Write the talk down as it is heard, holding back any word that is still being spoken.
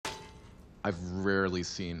I've rarely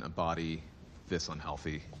seen a body this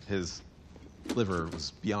unhealthy. His liver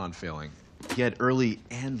was beyond failing. He had early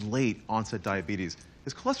and late onset diabetes.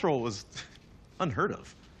 His cholesterol was unheard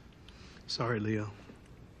of. Sorry, Leo.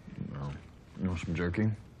 Well, you know, some jerky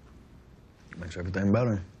makes everything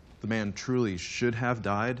better. The man truly should have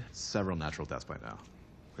died several natural deaths by now.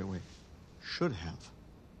 Wait. Should have.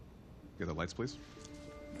 Get the lights, please.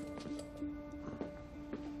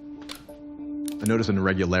 I noticed an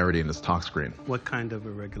irregularity in his tox screen. What kind of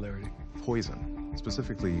irregularity? Poison,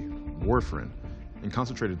 specifically warfarin. In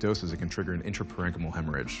concentrated doses, it can trigger an intraparenchymal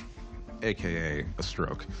hemorrhage, AKA a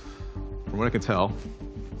stroke. From what I can tell,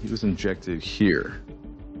 he was injected here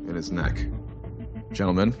in his neck.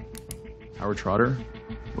 Gentlemen, Howard Trotter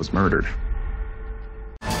was murdered.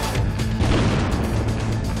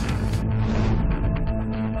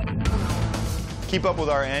 Keep up with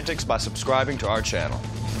our antics by subscribing to our channel.